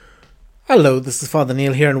Hello, this is Father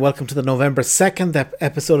Neil here, and welcome to the November 2nd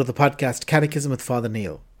episode of the podcast Catechism with Father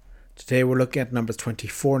Neil. Today we're looking at numbers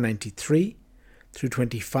 2493 through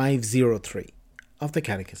 2503 of the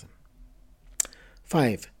Catechism.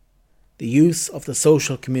 5. The use of the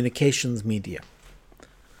social communications media.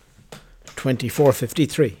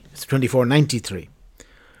 2493.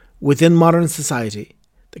 Within modern society,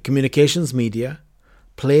 the communications media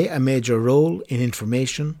play a major role in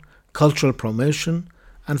information, cultural promotion,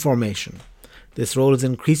 and formation. This role is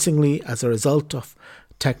increasingly as a result of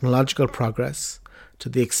technological progress, to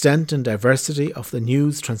the extent and diversity of the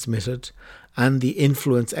news transmitted and the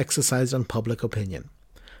influence exercised on public opinion.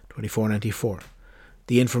 2494.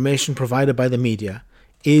 The information provided by the media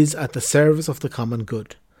is at the service of the common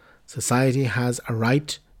good. Society has a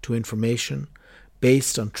right to information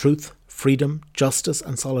based on truth, freedom, justice,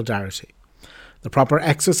 and solidarity. The proper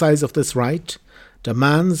exercise of this right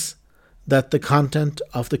demands that the content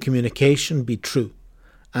of the communication be true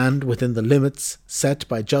and, within the limits set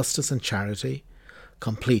by justice and charity,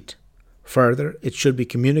 complete. Further, it should be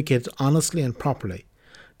communicated honestly and properly.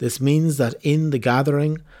 This means that in the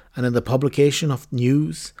gathering and in the publication of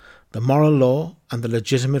news, the moral law and the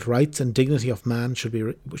legitimate rights and dignity of man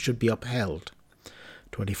should be upheld.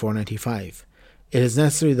 2495. It is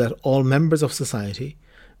necessary that all members of society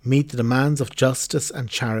meet the demands of justice and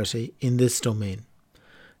charity in this domain.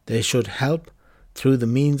 They should help, through the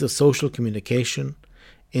means of social communication,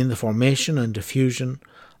 in the formation and diffusion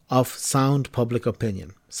of sound public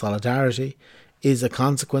opinion. Solidarity is a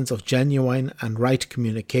consequence of genuine and right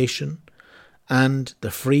communication and the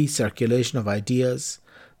free circulation of ideas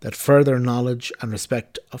that further knowledge and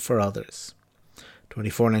respect for others.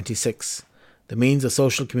 2496. The means of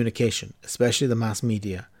social communication, especially the mass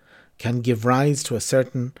media, can give rise to a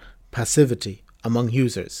certain passivity among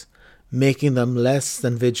users, making them less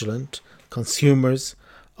than vigilant consumers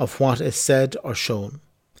of what is said or shown.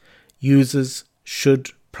 Users should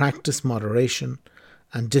practice moderation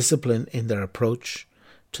and discipline in their approach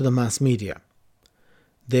to the mass media.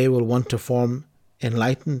 They will want to form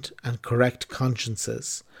enlightened and correct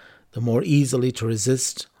consciences, the more easily to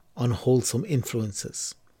resist unwholesome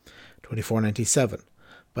influences. 2497.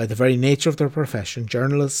 By the very nature of their profession,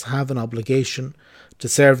 journalists have an obligation to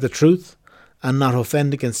serve the truth and not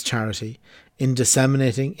offend against charity in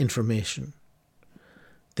disseminating information.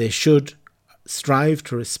 They should strive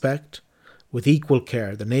to respect with equal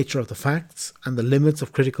care the nature of the facts and the limits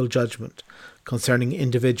of critical judgment concerning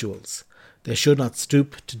individuals. They should not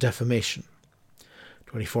stoop to defamation.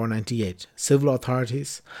 2498. Civil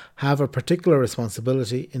authorities have a particular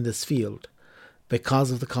responsibility in this field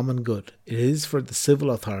because of the common good. It is for the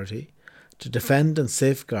civil authority to defend and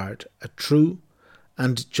safeguard a true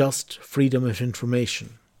and just freedom of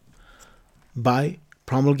information. By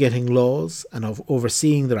promulgating laws and of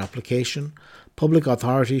overseeing their application, public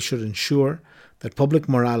authorities should ensure that public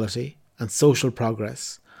morality and social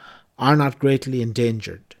progress are not greatly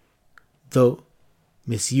endangered, through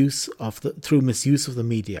misuse of the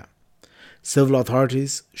media. Civil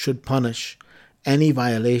authorities should punish any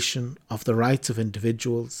violation of the rights of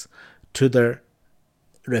individuals to their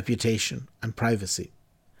reputation and privacy.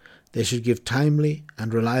 They should give timely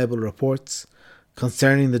and reliable reports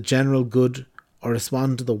concerning the general good or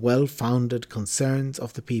respond to the well-founded concerns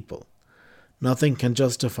of the people. Nothing can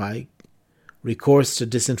justify recourse to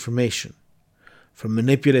disinformation. From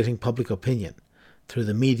manipulating public opinion through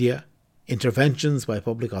the media, interventions by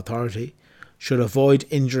public authority should avoid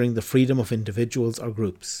injuring the freedom of individuals or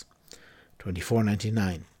groups.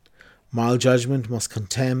 2499. Moral judgment must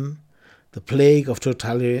condemn the plague of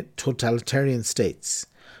totalitarian states,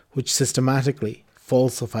 which systematically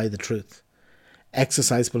falsify the truth,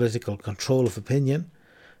 exercise political control of opinion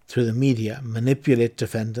through the media, manipulate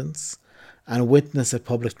defendants and witness at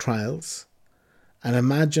public trials, and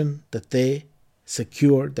imagine that they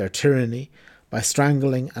secure their tyranny by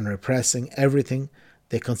strangling and repressing everything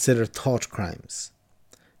they consider thought crimes.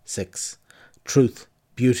 6. Truth,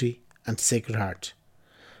 beauty, and sacred heart.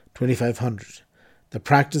 2500. The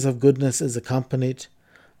practice of goodness is accompanied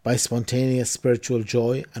by spontaneous spiritual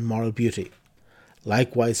joy and moral beauty.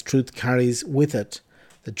 Likewise, truth carries with it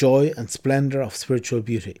the joy and splendour of spiritual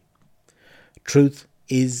beauty. Truth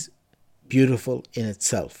is beautiful in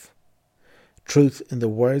itself. Truth in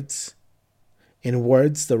words,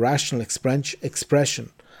 the rational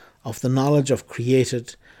expression of the knowledge of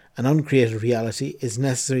created and uncreated reality is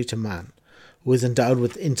necessary to man, who is endowed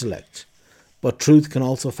with intellect. But truth can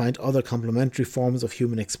also find other complementary forms of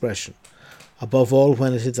human expression, above all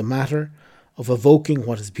when it is a matter of evoking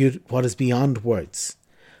what is beyond words,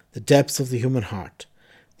 the depths of the human heart,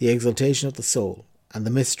 the exaltation of the soul, and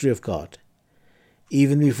the mystery of God.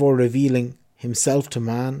 even before revealing himself to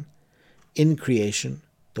man in creation,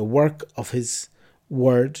 the work of his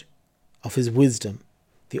word, of his wisdom,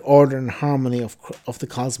 the order and harmony of the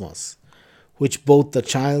cosmos, which both the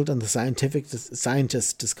child and the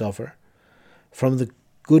scientist discover, from the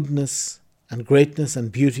goodness and greatness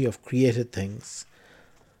and beauty of created things,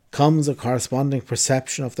 comes a corresponding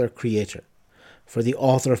perception of their Creator, for the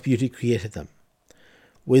author of beauty created them.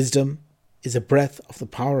 Wisdom is a breath of the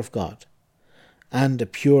power of God, and a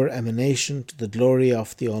pure emanation to the glory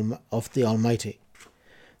of the Almighty.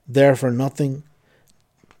 Therefore nothing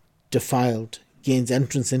defiled gains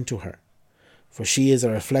entrance into her, for she is a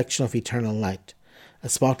reflection of eternal light, a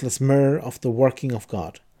spotless mirror of the working of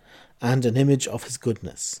God, and an image of his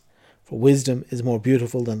goodness. For wisdom is more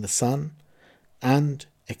beautiful than the sun, and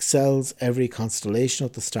excels every constellation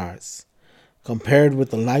of the stars. Compared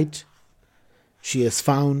with the light, she is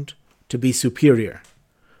found to be superior,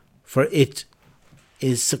 for it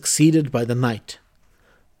is succeeded by the night.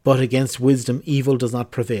 But against wisdom evil does not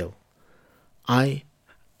prevail. I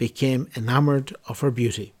became enamored of her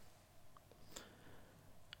beauty.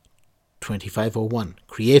 2501.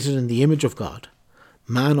 Created in the image of God,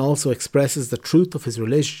 man also expresses the truth of his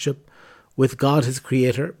relationship with God his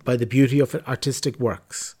Creator by the beauty of artistic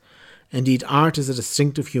works. Indeed, art is a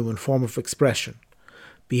distinctive human form of expression,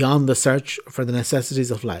 beyond the search for the necessities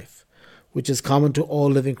of life, which is common to all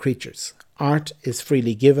living creatures. Art is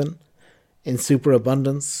freely given in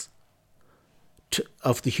superabundance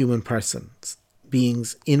of the human person's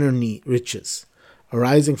being's inner riches,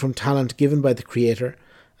 arising from talent given by the Creator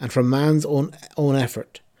and from man's own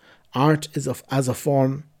effort. Art is as a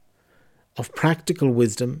form of practical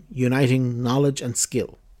wisdom, uniting knowledge and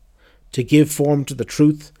skill, to give form to the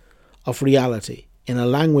truth of reality in a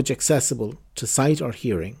language accessible to sight or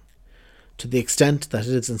hearing, to the extent that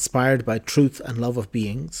it is inspired by truth and love of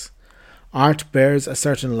beings. Art bears a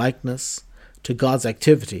certain likeness to God's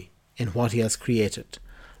activity in what he has created.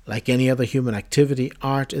 Like any other human activity,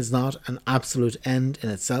 art is not an absolute end in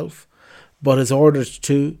itself, but is ordered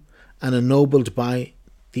to and ennobled by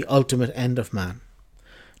the ultimate end of man.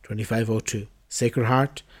 2502. Sacred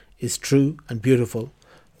Heart is true and beautiful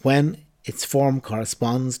when its form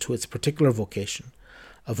corresponds to its particular vocation,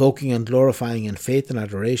 evoking and glorifying in faith and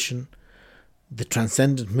adoration the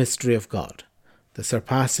transcendent mystery of God, the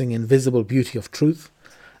surpassing invisible beauty of truth,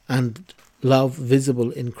 and love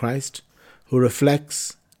visible in Christ, who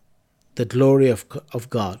reflects the glory of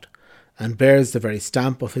God and bears the very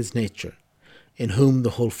stamp of his nature, in whom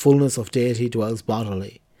the whole fullness of deity dwells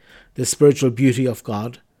bodily. The spiritual beauty of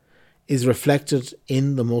God is reflected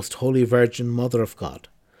in the most holy Virgin Mother of God,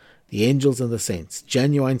 the angels and the saints.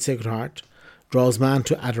 Genuine Sacred Heart draws man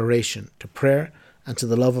to adoration, to prayer, and to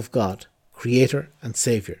the love of God, Creator and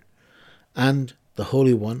Saviour, and the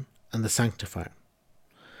Holy One and the Sanctifier.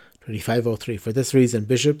 2503. For this reason,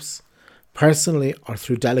 bishops, personally or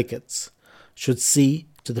through delegates, should see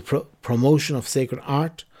to the promotion of sacred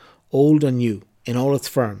art, old and new, in all its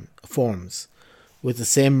forms, with the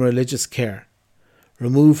same religious care.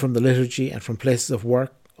 Remove from the liturgy and from places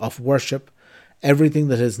of worship everything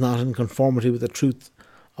that is not in conformity with the truth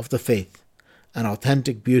of the faith and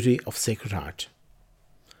authentic beauty of sacred art.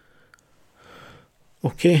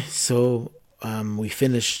 Okay, so we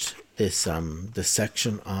finished this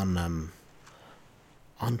section on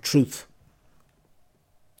truth,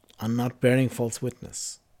 on not bearing false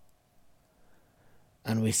witness.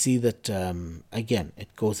 And we see that, again,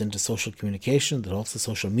 it goes into social communication, but also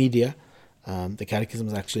social media. The Catechism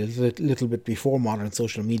is actually a little bit before modern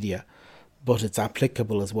social media, but it's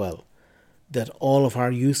applicable as well. That all of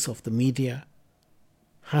our use of the media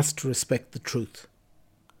has to respect the truth,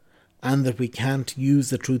 and that we can't use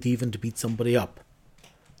the truth even to beat somebody up.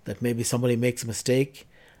 That maybe somebody makes a mistake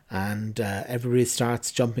and everybody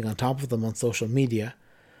starts jumping on top of them on social media,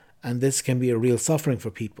 and this can be a real suffering for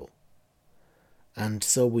people. And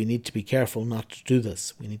so we need to be careful not to do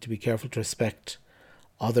this. We need to be careful to respect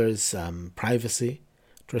others' privacy,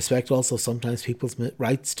 to respect also sometimes people's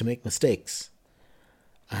rights to make mistakes.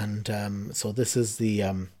 And so this is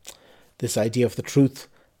the this idea of the truth,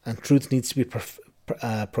 and truth needs to be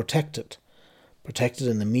protected. Protected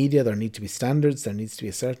in the media. There need to be standards. There needs to be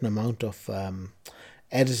a certain amount of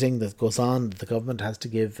editing that goes on. The government has to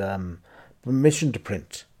give permission to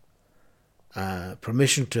print,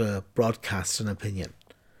 permission to broadcast an opinion,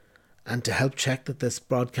 and to help check that this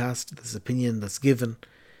broadcast, this opinion that's given,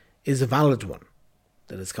 is a valid one,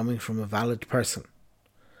 that is coming from a valid person.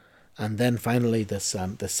 And then finally this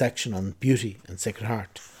section on beauty and Sacred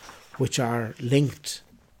Heart, which are linked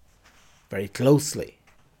very closely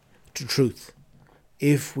to truth.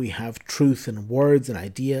 If we have truth in words and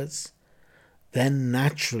ideas, then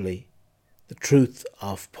naturally the truth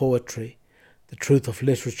of poetry, the truth of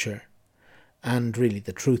literature, and really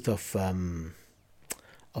the truth of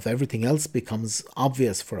everything else becomes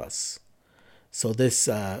obvious for us. So this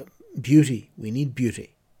beauty, we need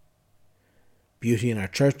beauty. Beauty in our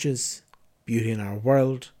churches, beauty in our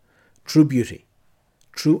world, true beauty,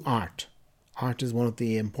 true art. Art is one of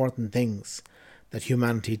the important things that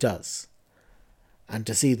humanity does. And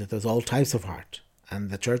to see that there's all types of art, and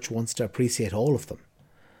the church wants to appreciate all of them.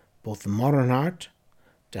 Both the modern art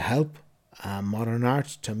to help modern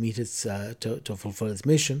art to meet its to fulfill its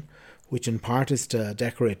mission, which in part is to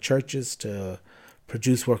decorate churches, to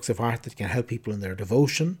produce works of art that can help people in their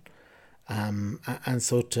devotion, and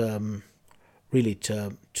so to really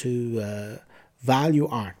to value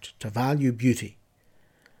art, to value beauty,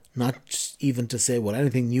 not even to say, well,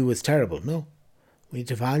 anything new is terrible. No, we need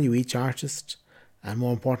to value each artist, and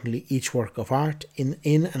more importantly, each work of art in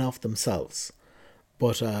and of themselves.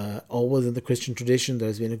 But always in the Christian tradition,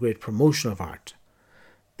 there's been a great promotion of art,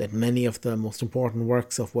 that many of the most important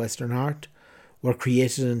works of Western art were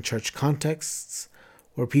created in church contexts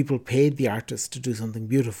where people paid the artist to do something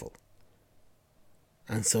beautiful.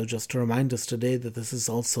 And so just to remind us today that this is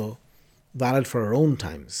also valid for our own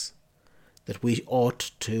times, that we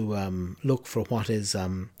ought to look for what is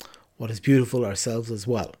beautiful ourselves as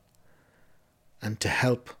well, and to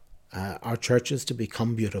help our churches to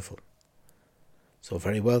become beautiful. So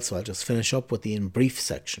very well, so I'll just finish up with the in brief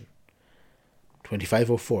section.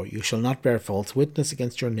 25:04, you shall not bear false witness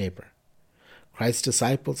against your neighbour. Christ's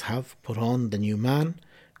disciples have put on the new man,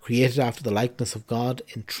 created after the likeness of God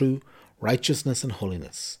in true righteousness and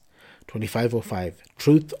holiness. 25:05,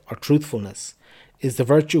 truth or truthfulness is the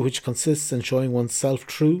virtue which consists in showing oneself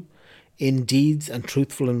true in deeds and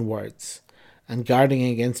truthful in words, and guarding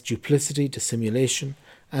against duplicity, dissimulation,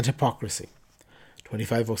 and hypocrisy.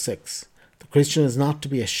 25:06, the Christian is not to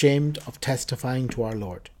be ashamed of testifying to our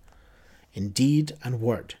Lord. In deed and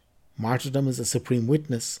word, martyrdom is a supreme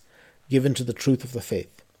witness given to the truth of the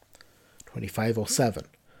faith. 25:07,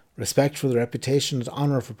 respect for the reputation and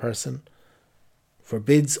honour of a person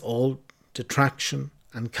forbids all detraction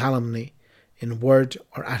and calumny in word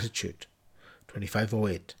or attitude.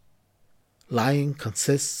 25:08, lying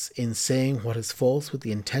consists in saying what is false with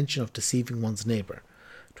the intention of deceiving one's neighbour.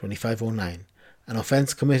 25:09, an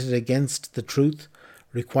offence committed against the truth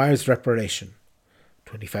requires reparation.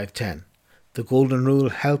 25:10, the golden rule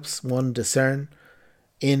helps one discern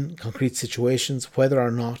in concrete situations whether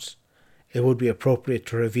or not it would be appropriate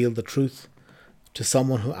to reveal the truth to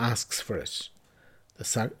someone who asks for it.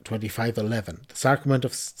 25:11, the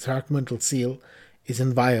sacramental seal is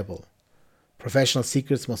inviolable. Professional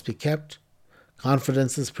secrets must be kept.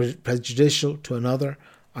 Confidences prejudicial to another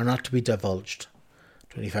are not to be divulged.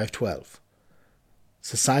 25:12,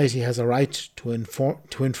 society has a right to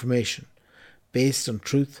information based on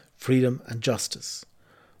truth, freedom, and justice.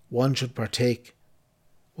 One should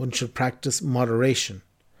practice moderation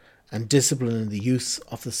and discipline in the use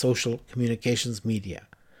of the social communications media.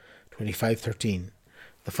 25:13,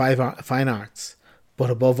 the fine arts, but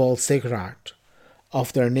above all sacred art,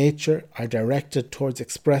 of their nature are directed towards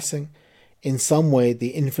expressing in some way the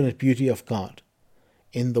infinite beauty of God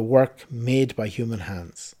in the work made by human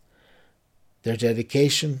hands. Their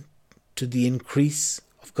dedication to the increase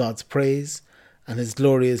of God's praise and His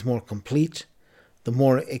glory is more complete, the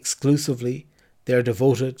more exclusively they are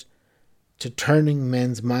devoted to turning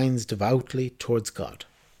men's minds devoutly towards God.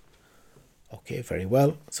 Okay, very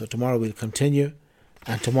well. So tomorrow we'll continue,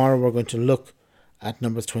 and tomorrow we're going to look at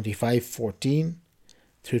Numbers 25:14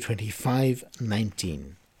 through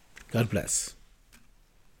 25:19. God bless.